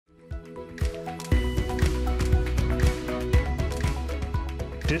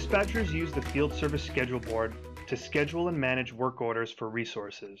Dispatchers use the field service schedule board to schedule and manage work orders for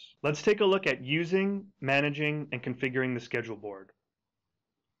resources. Let's take a look at using, managing, and configuring the schedule board.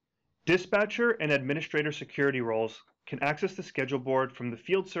 Dispatcher and administrator security roles can access the schedule board from the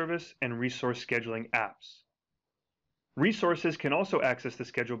field service and resource scheduling apps. Resources can also access the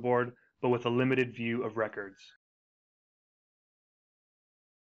schedule board, but with a limited view of records.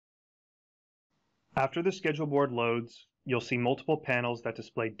 After the schedule board loads, you'll see multiple panels that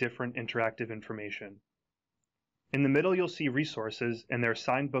display different interactive information. In the middle, you'll see resources and their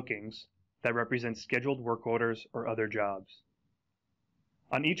assigned bookings that represent scheduled work orders or other jobs.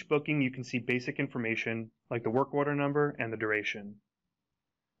 On each booking, you can see basic information like the work order number and the duration.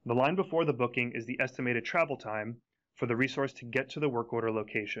 The line before the booking is the estimated travel time for the resource to get to the work order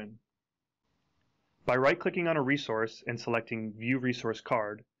location. By right-clicking on a resource and selecting View Resource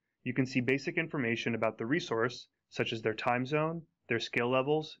Card, you can see basic information about the resource, such as their time zone, their skill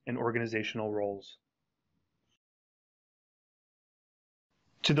levels, and organizational roles.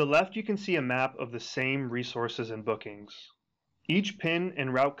 To the left, you can see a map of the same resources and bookings. Each pin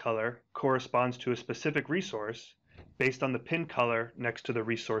and route color corresponds to a specific resource based on the pin color next to the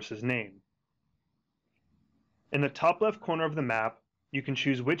resource's name. In the top left corner of the map, you can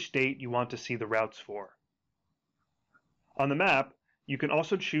choose which date you want to see the routes for. On the map, you can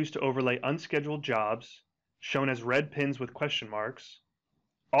also choose to overlay unscheduled jobs, shown as red pins with question marks,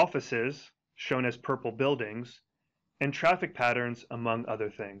 offices, shown as purple buildings, and traffic patterns, among other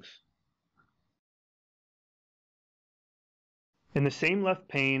things. In the same left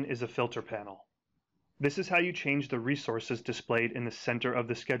pane is a filter panel. This is how you change the resources displayed in the center of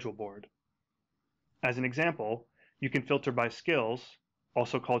the schedule board. As an example, you can filter by skills,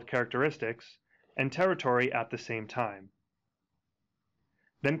 also called characteristics, and territory at the same time.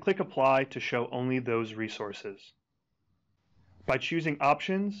 Then click Apply to show only those resources. By choosing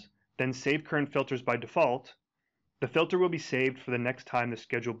Options, then Save Current Filters by default, the filter will be saved for the next time the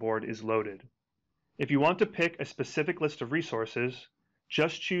schedule board is loaded. If you want to pick a specific list of resources,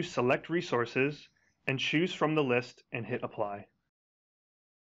 just choose Select Resources and choose from the list and hit Apply.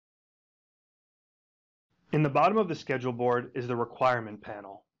 In the bottom of the schedule board is the Requirement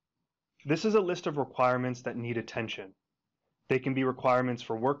panel. This is a list of requirements that need attention. They can be requirements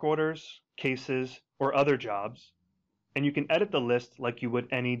for work orders, cases, or other jobs, and you can edit the list like you would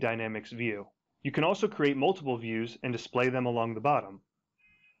any Dynamics view. You can also create multiple views and display them along the bottom.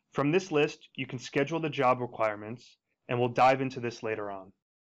 From this list, you can schedule the job requirements, and we'll dive into this later on.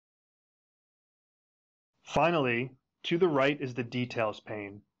 Finally, to the right is the Details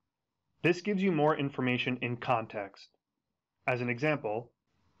pane. This gives you more information in context. As an example,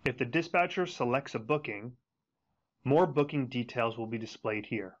 if the dispatcher selects a booking, more booking details will be displayed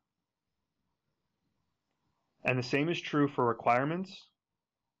here. And the same is true for requirements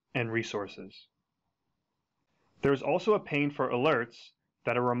and resources. There is also a pane for alerts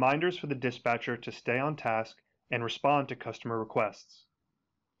that are reminders for the dispatcher to stay on task and respond to customer requests.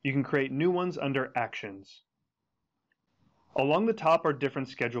 You can create new ones under Actions. Along the top are different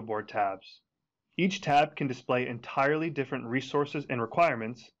schedule board tabs. Each tab can display entirely different resources and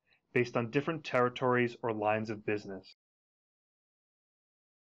requirements based on different territories or lines of business.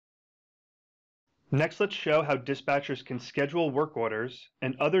 Next, let's show how dispatchers can schedule work orders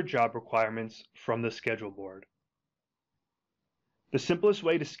and other job requirements from the schedule board. The simplest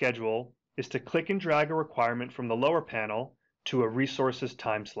way to schedule is to click and drag a requirement from the lower panel to a resource's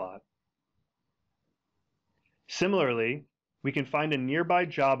time slot. Similarly, we can find a nearby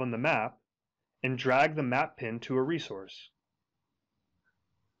job on the map and drag the map pin to a resource.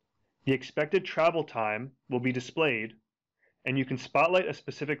 The expected travel time will be displayed, and you can spotlight a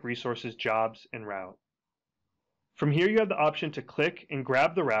specific resource's jobs and route. From here, you have the option to click and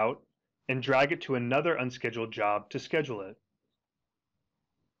grab the route and drag it to another unscheduled job to schedule it.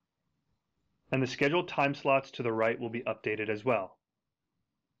 And the scheduled time slots to the right will be updated as well.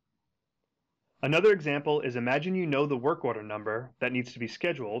 Another example is, imagine you know the work order number that needs to be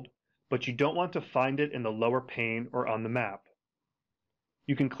scheduled, but you don't want to find it in the lower pane or on the map.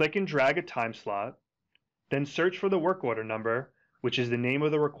 You can click and drag a time slot, then search for the work order number, which is the name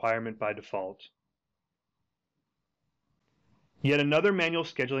of the requirement by default. Yet another manual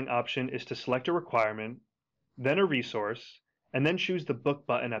scheduling option is to select a requirement, then a resource, and then choose the Book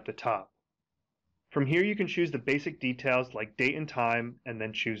button at the top. From here, you can choose the basic details like date and time, and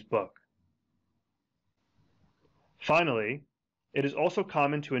then choose Book. Finally, it is also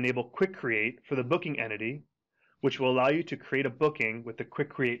common to enable Quick Create for the booking entity, which will allow you to create a booking with the Quick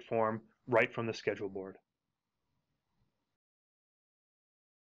Create form right from the schedule board.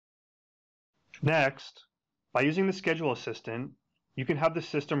 Next, by using the Schedule Assistant, you can have the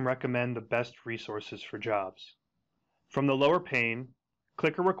system recommend the best resources for jobs. From the lower pane,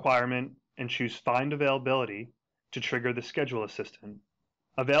 click a requirement and choose Find Availability to trigger the Schedule Assistant.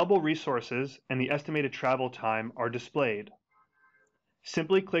 Available resources and the estimated travel time are displayed.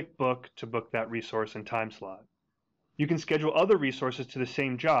 Simply click Book to book that resource and time slot. You can schedule other resources to the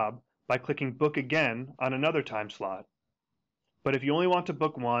same job by clicking Book again on another time slot. But if you only want to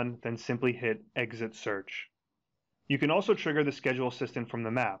book one, then simply hit Exit Search. You can also trigger the Schedule Assistant from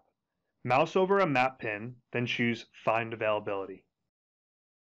the map. Mouse over a map pin, then choose Find Availability.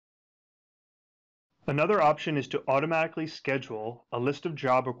 Another option is to automatically schedule a list of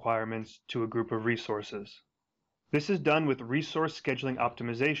job requirements to a group of resources. This is done with Resource Scheduling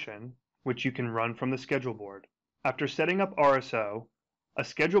Optimization, which you can run from the schedule board. After setting up RSO, a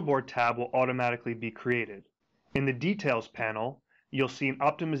schedule board tab will automatically be created. In the Details panel, you'll see an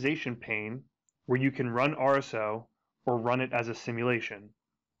optimization pane where you can run RSO or run it as a simulation.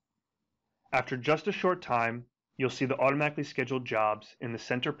 After just a short time, you'll see the automatically scheduled jobs in the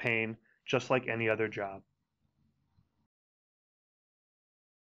center pane just like any other job.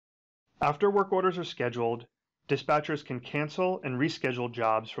 After work orders are scheduled, dispatchers can cancel and reschedule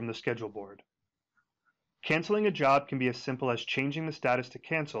jobs from the schedule board. Canceling a job can be as simple as changing the status to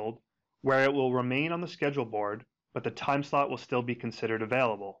canceled, where it will remain on the schedule board, but the time slot will still be considered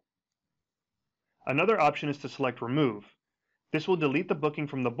available. Another option is to select Remove. This will delete the booking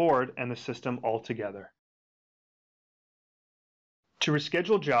from the board and the system altogether. To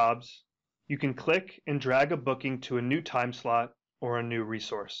reschedule jobs, you can click and drag a booking to a new time slot or a new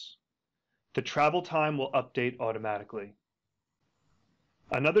resource. The travel time will update automatically.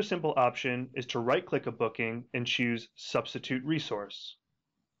 Another simple option is to right-click a booking and choose Substitute Resource.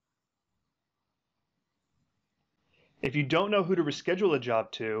 If you don't know who to reschedule a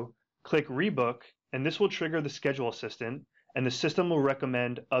job to, click Rebook, and this will trigger the Schedule Assistant, and the system will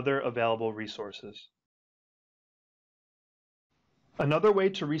recommend other available resources. Another way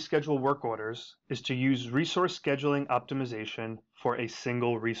to reschedule work orders is to use Resource Scheduling Optimization for a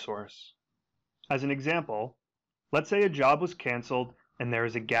single resource. As an example, let's say a job was canceled and there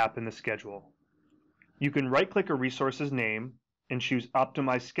is a gap in the schedule. You can right-click a resource's name and choose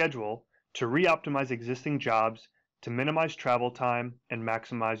Optimize Schedule to re-optimize existing jobs to minimize travel time and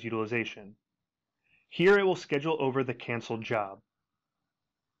maximize utilization. Here it will schedule over the canceled job.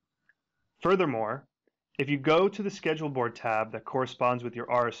 Furthermore, if you go to the Schedule Board tab that corresponds with your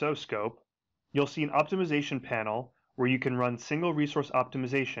RSO scope, you'll see an optimization panel where you can run single resource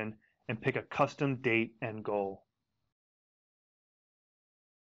optimization and pick a custom date and goal.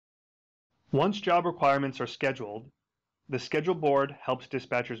 Once job requirements are scheduled, the Schedule Board helps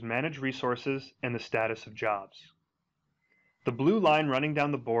dispatchers manage resources and the status of jobs. The blue line running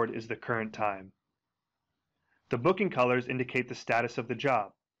down the board is the current time. The booking colors indicate the status of the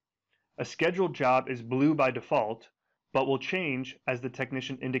job. A scheduled job is blue by default, but will change as the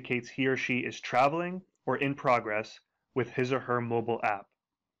technician indicates he or she is traveling or in progress with his or her mobile app.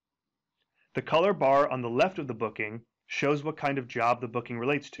 The color bar on the left of the booking shows what kind of job the booking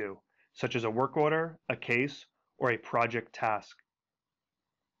relates to, such as a work order, a case, or a project task.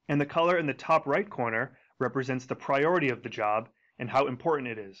 And the color in the top right corner represents the priority of the job and how important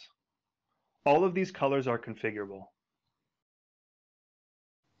it is. All of these colors are configurable.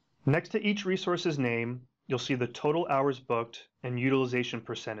 Next to each resource's name, you'll see the total hours booked and utilization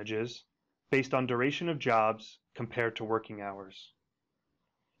percentages based on duration of jobs compared to working hours.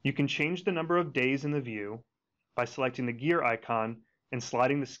 You can change the number of days in the view by selecting the gear icon and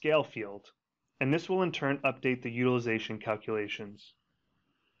sliding the scale field, and this will in turn update the utilization calculations.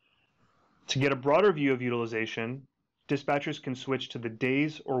 To get a broader view of utilization, dispatchers can switch to the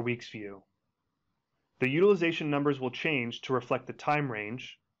days or weeks view. The utilization numbers will change to reflect the time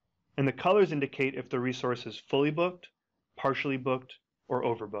range, and the colors indicate if the resource is fully booked, partially booked, or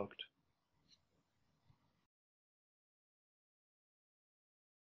overbooked.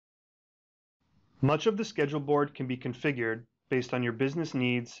 Much of the schedule board can be configured based on your business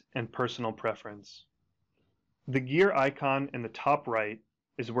needs and personal preference. The gear icon in the top right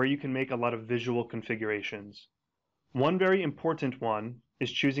is where you can make a lot of visual configurations. One very important one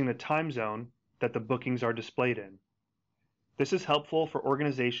is choosing the time zone that the bookings are displayed in. This is helpful for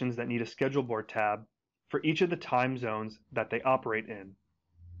organizations that need a schedule board tab for each of the time zones that they operate in.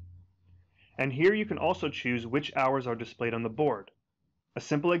 And here you can also choose which hours are displayed on the board. A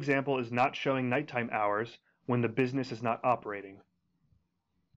simple example is not showing nighttime hours when the business is not operating.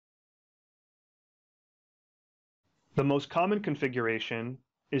 The most common configuration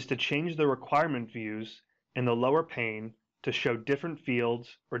is to change the requirement views in the lower pane to show different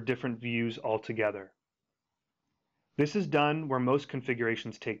fields or different views altogether. This is done where most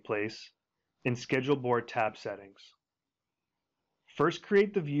configurations take place, in Schedule Board tab settings. First,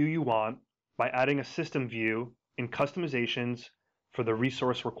 create the view you want by adding a system view in Customizations for the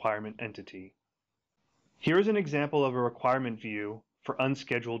resource requirement entity. Here is an example of a requirement view for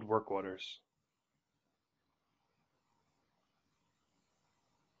unscheduled work orders.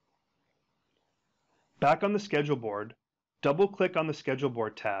 Back on the Schedule Board, double-click on the Schedule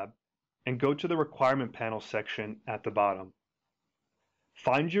Board tab and go to the Requirement Panel section at the bottom.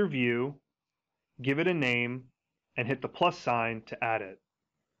 Find your view, give it a name, and hit the plus sign to add it.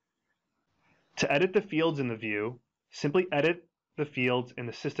 To edit the fields in the view, simply edit the fields in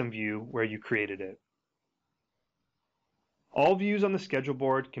the system view where you created it. All views on the Schedule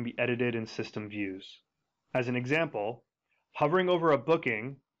Board can be edited in system views. As an example, hovering over a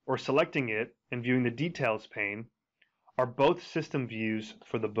booking or selecting it and viewing the Details pane are both system views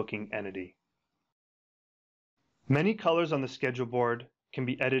for the booking entity. Many colors on the Schedule Board can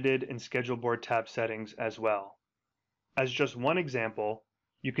be edited in Schedule Board tab settings as well. As just one example,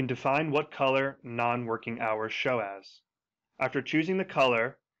 you can define what color non-working hours show as. After choosing the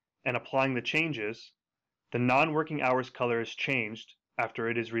color and applying the changes, the non-working hours color is changed after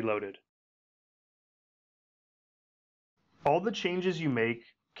it is reloaded. All the changes you make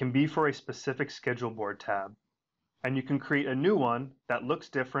can be for a specific Schedule Board tab, and you can create a new one that looks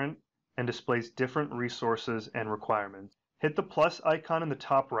different and displays different resources and requirements. Hit the plus icon in the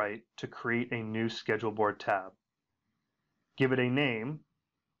top right to create a new Schedule Board tab. Give it a name,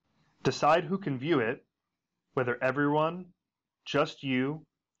 decide who can view it, whether everyone, just you,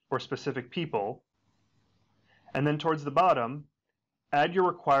 or specific people, and then towards the bottom, add your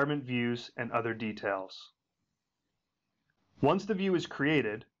requirement views and other details. Once the view is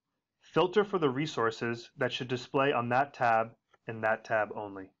created, filter for the resources that should display on that tab and that tab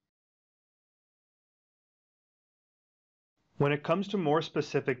only. When it comes to more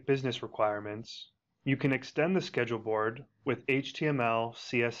specific business requirements, you can extend the Schedule Board with HTML,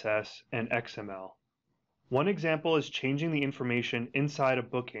 CSS, and XML. One example is changing the information inside a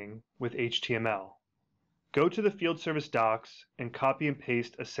booking with HTML. Go to the Field Service docs and copy and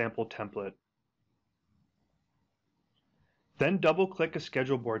paste a sample template. Then double-click a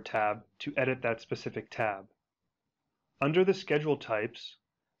Schedule Board tab to edit that specific tab. Under the schedule types,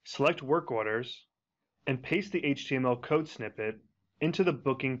 select Work Orders and paste the HTML code snippet into the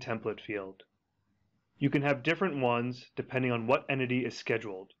Booking Template field. You can have different ones depending on what entity is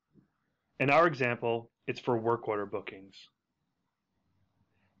scheduled. In our example, it's for work order bookings.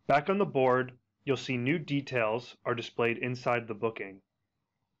 Back on the board, you'll see new details are displayed inside the booking,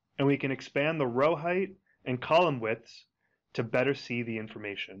 and we can expand the row height and column widths to better see the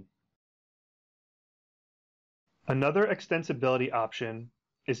information. Another extensibility option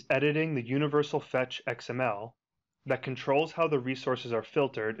is editing the Universal Fetch XML that controls how the resources are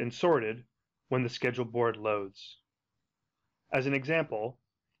filtered and sorted when the Schedule Board loads. As an example,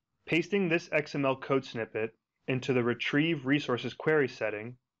 pasting this XML code snippet into the Retrieve Resources query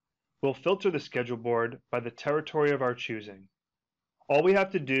setting will filter the Schedule Board by the territory of our choosing. All we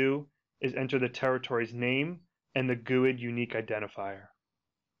have to do is enter the territory's name and the GUID unique identifier.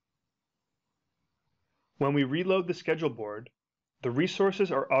 When we reload the Schedule Board, the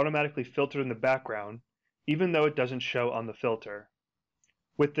resources are automatically filtered in the background, even though it doesn't show on the filter.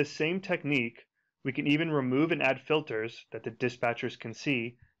 With this same technique, we can even remove and add filters that the dispatchers can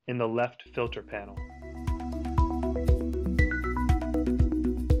see in the left filter panel.